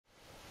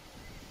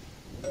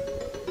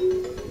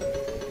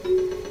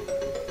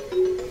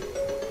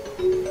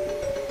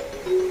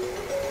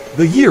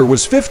The year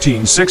was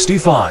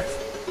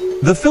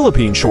 1565. The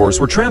Philippine shores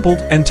were trampled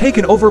and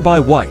taken over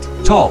by white,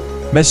 tall,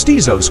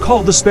 mestizos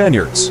called the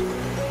Spaniards.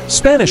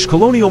 Spanish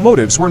colonial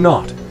motives were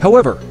not,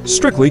 however,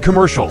 strictly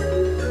commercial.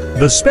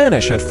 The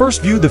Spanish at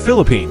first viewed the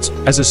Philippines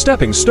as a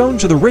stepping stone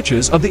to the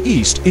riches of the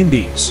East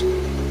Indies.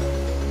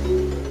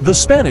 The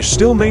Spanish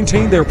still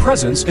maintained their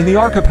presence in the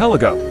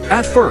archipelago,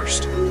 at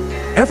first.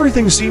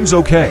 Everything seems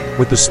okay,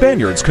 with the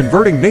Spaniards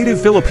converting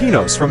native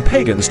Filipinos from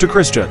pagans to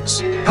Christians.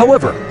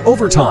 However,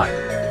 over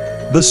time,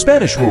 the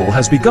Spanish rule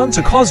has begun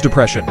to cause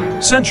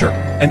depression, censure,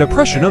 and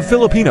oppression of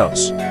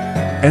Filipinos.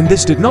 And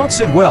this did not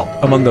sit well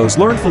among those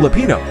learned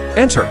Filipino.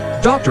 Enter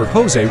Dr.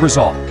 Jose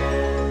Rizal.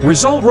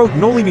 Rizal wrote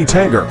Noli Me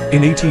Tangere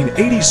in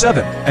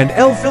 1887 and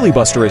El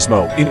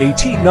Filibusterismo in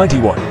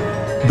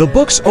 1891. The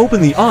books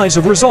opened the eyes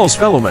of Rizal's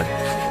fellowmen,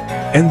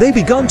 and they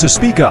begun to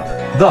speak up.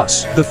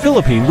 Thus, the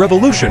Philippine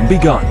Revolution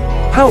begun.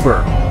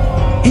 However,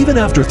 even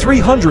after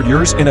 300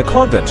 years in a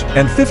convent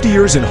and 50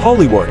 years in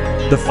Hollywood,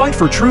 the fight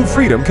for true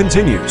freedom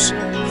continues.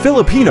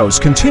 Filipinos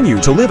continue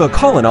to live a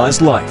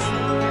colonized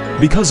life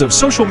because of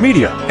social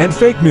media and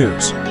fake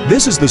news.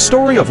 This is the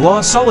story of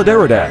La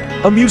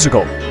Solidaridad, a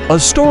musical. A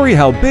story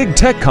how big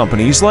tech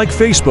companies like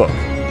Facebook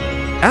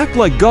act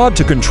like God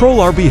to control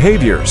our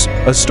behaviors.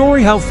 A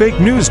story how fake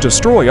news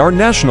destroy our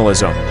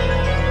nationalism.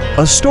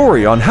 A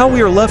story on how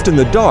we are left in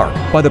the dark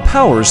by the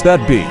powers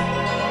that be.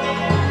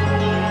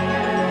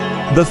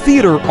 The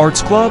Theater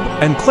Arts Club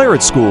and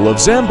Claret School of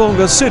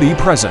Zamboanga City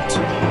present.